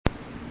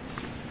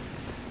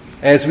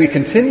As we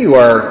continue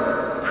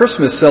our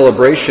Christmas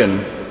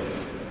celebration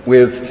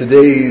with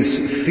today's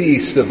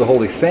Feast of the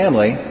Holy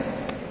Family,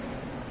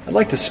 I'd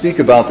like to speak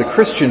about the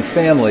Christian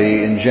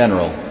family in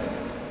general.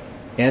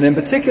 And in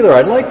particular,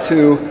 I'd like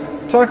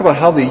to talk about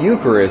how the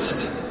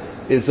Eucharist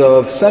is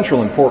of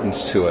central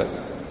importance to it.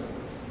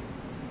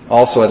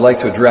 Also, I'd like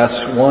to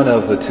address one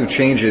of the two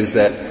changes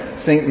that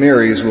St.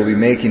 Mary's will be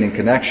making in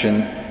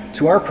connection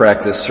to our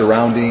practice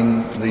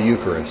surrounding the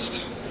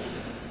Eucharist.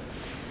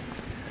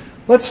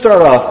 Let's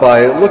start off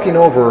by looking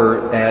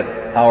over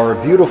at our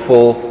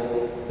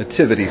beautiful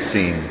nativity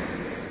scene.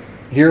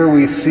 Here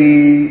we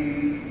see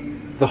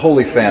the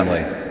Holy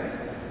Family.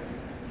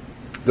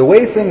 The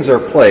way things are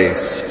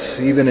placed,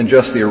 even in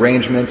just the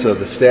arrangement of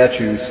the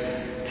statues,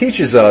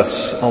 teaches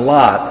us a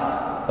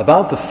lot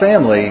about the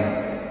family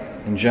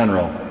in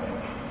general.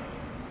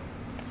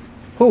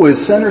 Who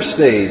is center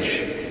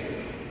stage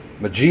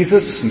but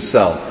Jesus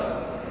himself?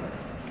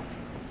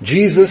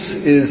 Jesus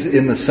is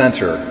in the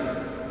center.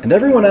 And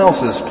everyone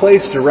else is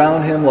placed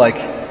around him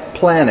like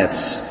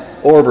planets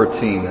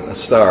orbiting a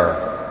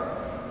star.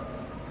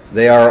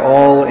 They are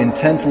all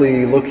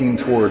intently looking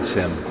towards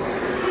him.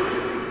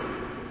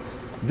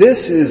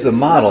 This is a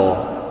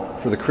model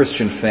for the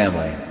Christian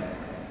family.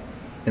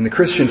 In the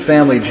Christian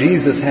family,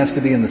 Jesus has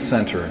to be in the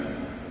center.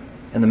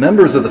 And the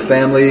members of the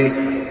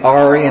family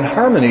are in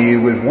harmony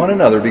with one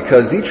another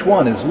because each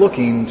one is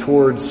looking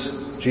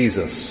towards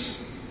Jesus.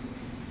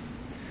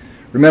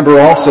 Remember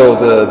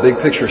also the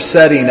big picture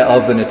setting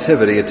of the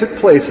Nativity. It took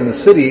place in the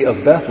city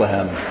of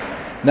Bethlehem.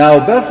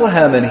 Now,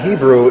 Bethlehem in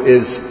Hebrew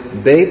is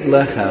Beit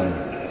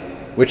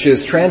Lechem, which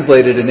is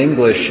translated in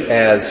English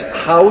as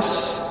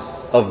house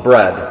of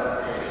bread.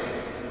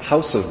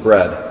 House of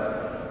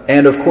bread.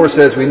 And of course,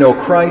 as we know,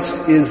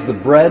 Christ is the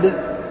bread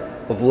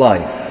of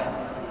life.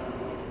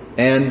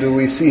 And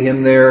we see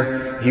him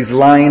there. He's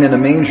lying in a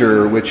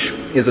manger, which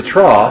is a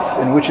trough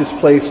in which is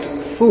placed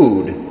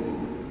food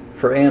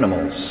for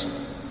animals.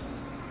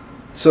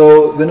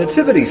 So the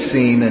nativity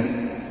scene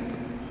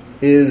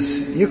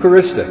is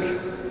Eucharistic.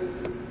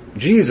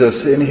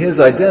 Jesus, in his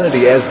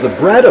identity as the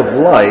bread of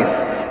life,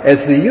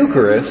 as the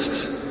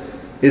Eucharist,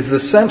 is the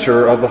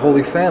center of the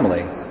Holy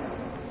Family.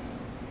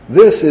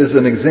 This is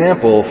an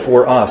example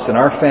for us in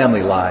our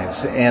family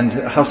lives and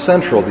how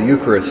central the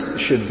Eucharist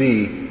should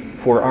be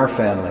for our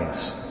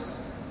families.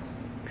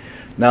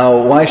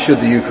 Now, why should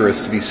the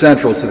Eucharist be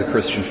central to the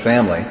Christian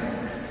family?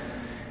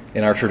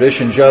 In our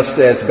tradition, just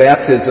as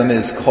baptism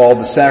is called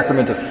the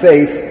sacrament of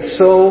faith,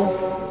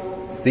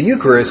 so the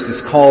Eucharist is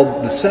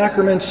called the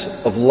sacrament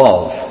of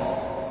love.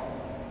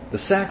 The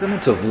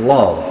sacrament of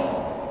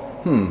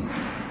love.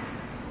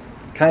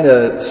 Kind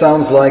of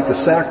sounds like the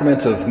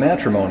sacrament of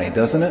matrimony,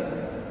 doesn't it?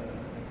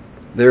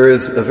 There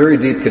is a very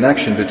deep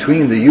connection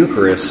between the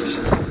Eucharist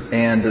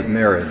and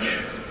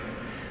marriage.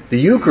 The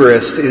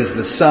Eucharist is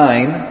the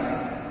sign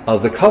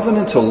of the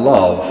covenantal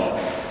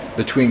love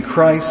between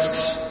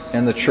Christ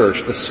and the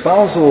church, the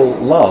spousal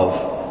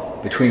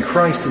love between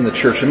Christ and the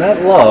church. And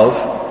that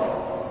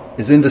love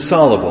is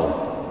indissoluble.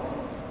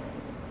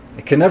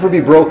 It can never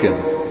be broken.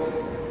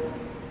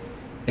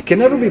 It can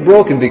never be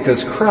broken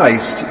because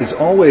Christ is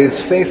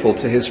always faithful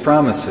to his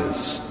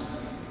promises.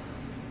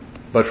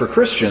 But for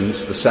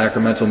Christians, the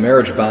sacramental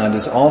marriage bond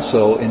is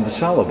also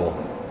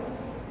indissoluble.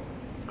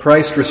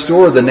 Christ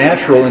restored the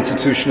natural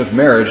institution of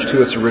marriage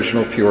to its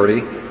original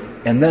purity,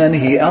 and then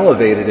he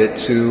elevated it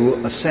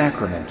to a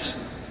sacrament,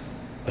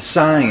 a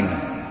sign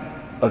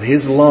of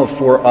his love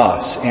for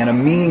us and a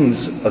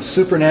means of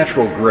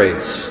supernatural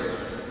grace.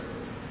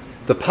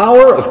 The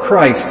power of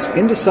Christ's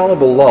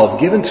indissoluble love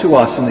given to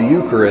us in the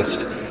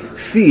Eucharist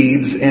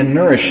feeds and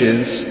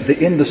nourishes the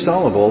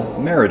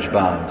indissoluble marriage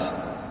bond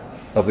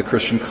of the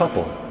Christian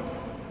couple.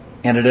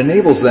 And it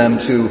enables them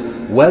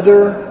to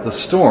weather the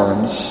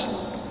storms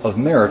of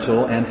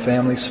marital and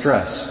family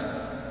stress.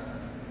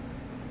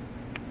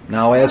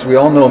 Now, as we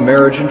all know,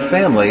 marriage and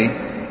family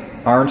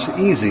aren't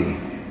easy.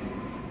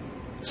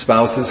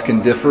 Spouses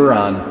can differ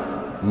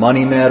on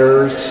money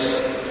matters,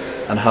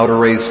 on how to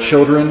raise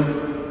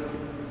children.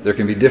 There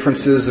can be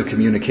differences of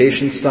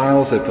communication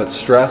styles that put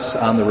stress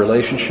on the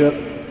relationship.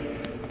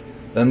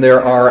 Then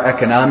there are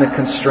economic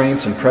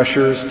constraints and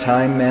pressures,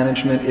 time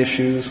management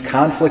issues,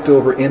 conflict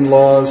over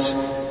in-laws,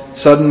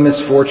 sudden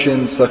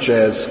misfortunes such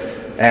as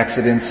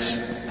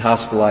accidents,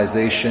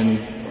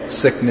 hospitalization,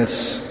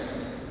 sickness.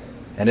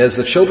 And as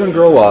the children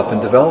grow up and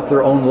develop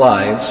their own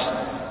lives,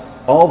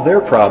 all their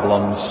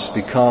problems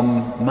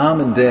become mom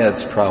and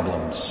dad's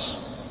problems.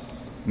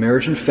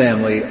 Marriage and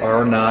family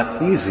are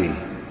not easy.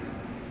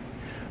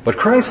 But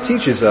Christ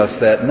teaches us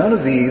that none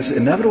of these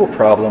inevitable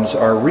problems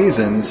are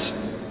reasons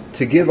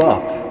to give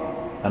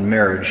up on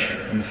marriage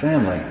and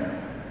family.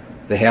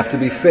 They have to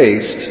be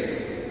faced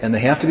and they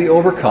have to be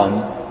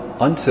overcome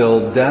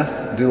until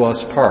death do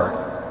us part.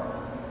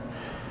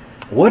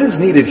 What is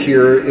needed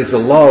here is a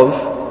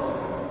love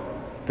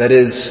that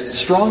is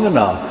strong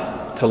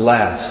enough to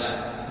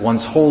last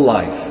one's whole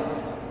life.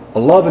 A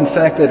love, in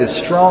fact, that is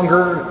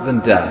stronger than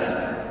death.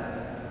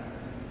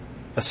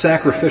 A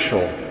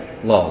sacrificial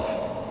love.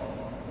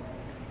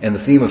 And the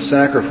theme of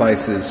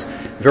sacrifice is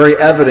very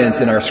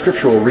evident in our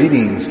scriptural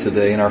readings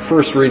today. In our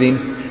first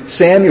reading,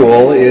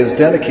 Samuel is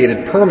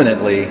dedicated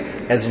permanently,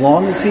 as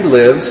long as he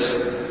lives,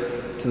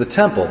 to the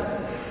temple.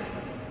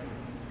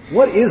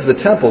 What is the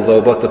temple,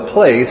 though, but the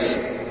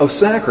place of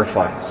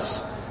sacrifice?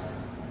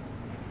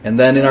 And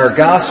then in our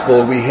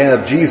gospel, we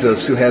have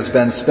Jesus, who has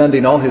been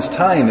spending all his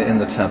time in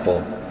the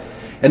temple.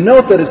 And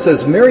note that it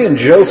says Mary and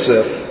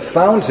Joseph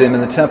found him in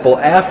the temple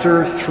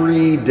after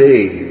 3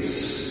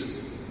 days.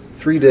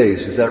 3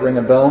 days, does that ring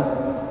a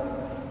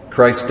bell?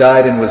 Christ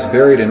died and was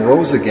buried and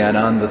rose again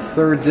on the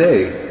 3rd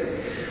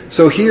day.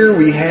 So here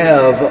we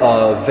have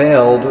a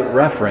veiled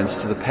reference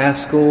to the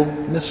Paschal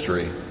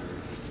mystery.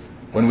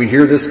 When we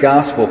hear this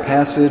gospel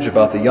passage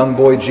about the young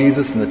boy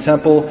Jesus in the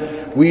temple,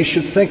 we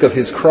should think of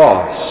his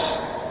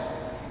cross,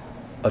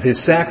 of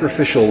his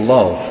sacrificial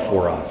love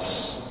for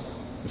us.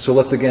 So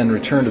let's again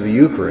return to the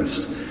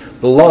Eucharist.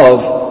 The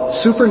love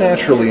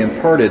supernaturally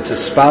imparted to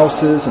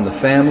spouses and the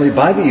family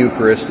by the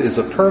Eucharist is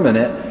a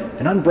permanent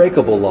and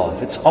unbreakable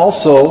love. It's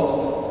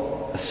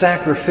also a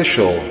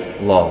sacrificial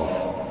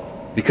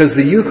love, because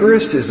the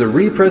Eucharist is a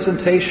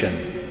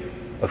representation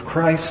of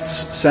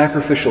Christ's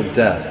sacrificial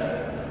death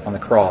on the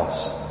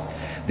cross.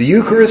 The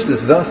Eucharist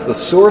is thus the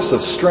source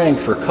of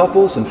strength for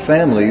couples and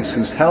families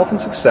whose health and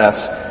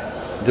success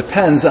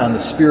depends on the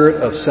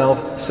spirit of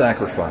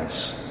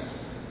self-sacrifice.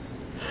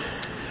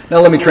 Now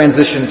let me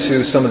transition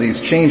to some of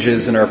these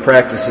changes in our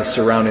practices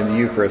surrounding the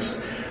Eucharist.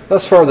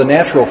 Thus far, the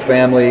natural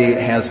family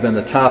has been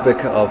the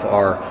topic of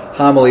our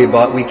homily,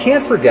 but we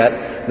can't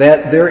forget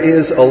that there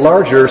is a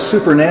larger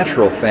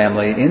supernatural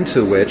family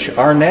into which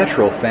our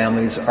natural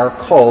families are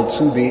called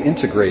to be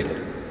integrated.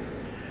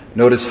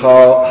 Notice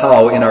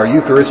how in our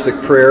Eucharistic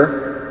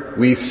prayer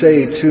we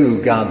say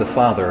to God the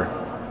Father,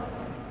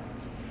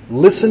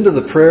 "Listen to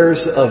the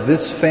prayers of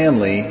this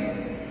family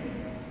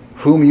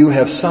whom you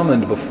have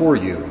summoned before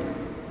you.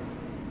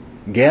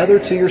 Gather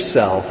to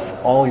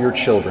yourself all your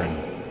children,"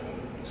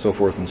 so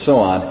forth and so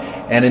on.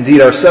 And indeed,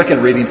 our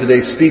second reading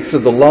today speaks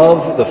of the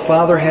love the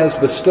Father has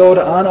bestowed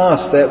on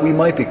us that we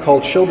might be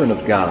called children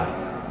of God.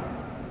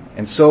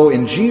 And so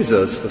in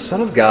Jesus, the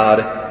Son of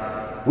God,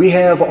 we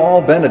have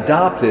all been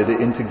adopted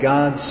into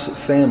God's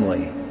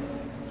family.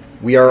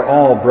 We are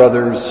all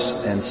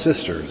brothers and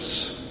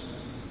sisters.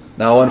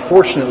 Now,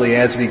 unfortunately,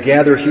 as we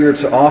gather here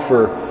to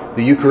offer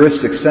the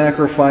Eucharistic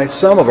sacrifice,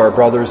 some of our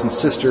brothers and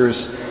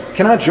sisters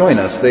cannot join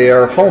us. They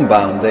are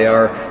homebound. They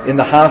are in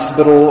the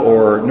hospital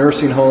or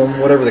nursing home,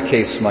 whatever the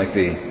case might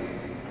be.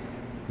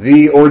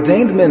 The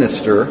ordained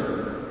minister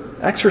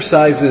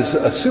exercises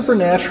a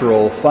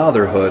supernatural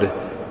fatherhood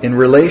in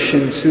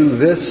relation to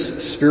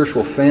this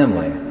spiritual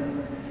family.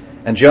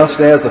 And just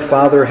as the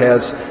father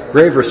has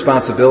grave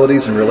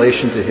responsibilities in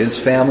relation to his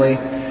family,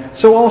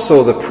 so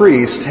also the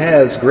priest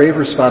has grave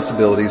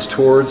responsibilities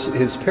towards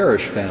his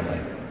parish family.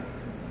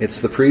 It's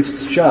the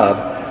priest's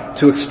job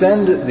to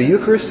extend the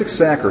Eucharistic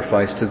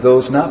sacrifice to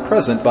those not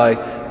present by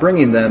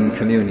bringing them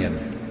communion.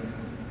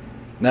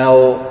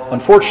 Now,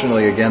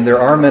 unfortunately, again, there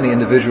are many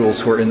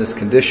individuals who are in this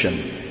condition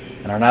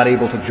and are not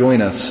able to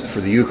join us for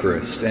the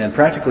Eucharist. And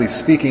practically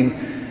speaking,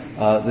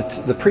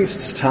 the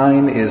priest's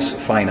time is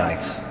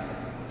finite.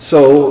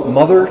 So,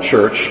 Mother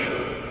Church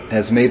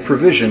has made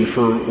provision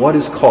for what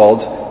is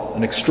called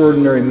an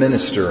extraordinary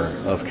minister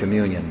of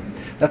communion.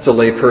 That's a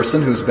lay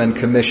person who's been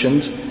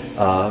commissioned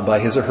by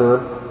his or her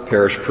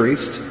parish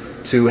priest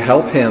to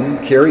help him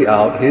carry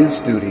out his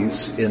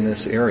duties in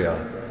this area.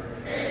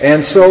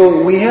 And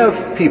so we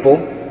have people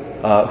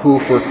who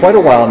for quite a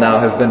while now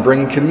have been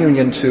bringing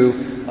communion to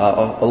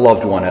a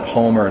loved one at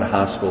home or in a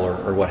hospital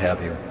or what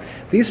have you.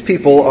 These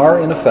people are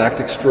in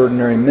effect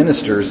extraordinary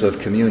ministers of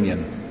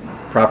communion.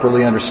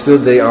 Properly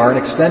understood, they are an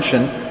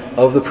extension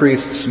of the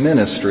priest's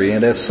ministry,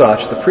 and as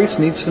such, the priest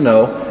needs to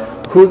know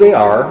who they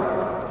are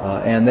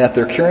and that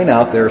they're carrying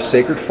out their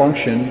sacred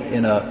function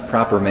in a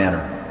proper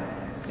manner.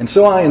 And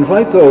so I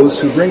invite those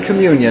who bring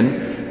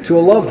communion to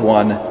a loved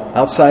one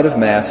outside of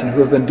Mass and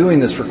who have been doing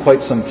this for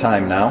quite some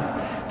time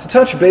now to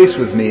touch base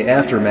with me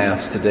after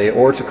Mass today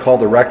or to call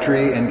the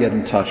rectory and get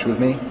in touch with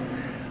me.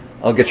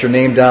 I'll get your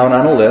name down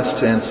on a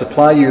list and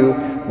supply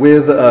you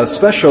with a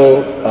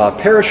special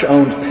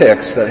parish-owned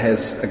pyx that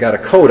has got a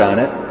code on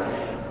it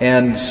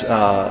and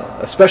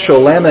a special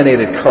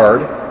laminated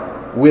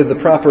card with the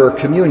proper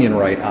communion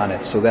rite on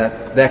it so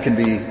that can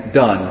be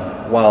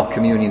done while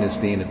communion is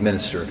being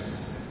administered.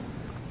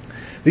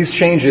 These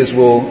changes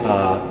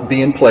will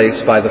be in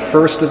place by the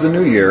 1st of the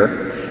new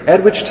year,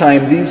 at which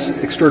time these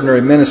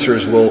extraordinary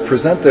ministers will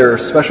present their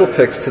special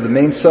pyx to the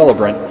main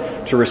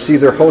celebrant to receive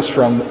their host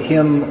from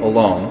him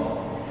alone.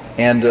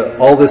 And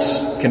all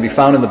this can be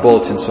found in the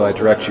bulletin, so I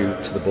direct you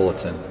to the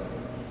bulletin.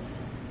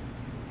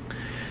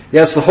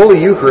 Yes, the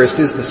Holy Eucharist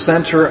is the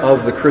center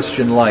of the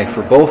Christian life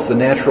for both the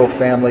natural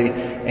family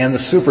and the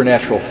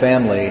supernatural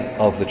family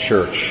of the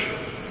Church.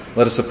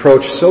 Let us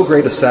approach so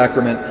great a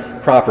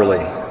sacrament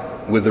properly,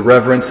 with the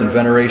reverence and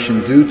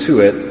veneration due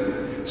to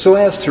it, so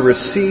as to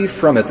receive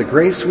from it the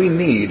grace we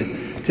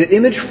need to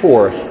image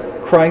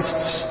forth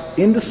Christ's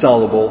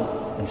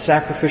indissoluble and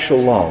sacrificial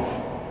love,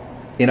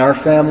 in our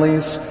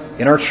families,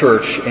 in our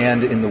church,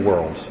 and in the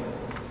world.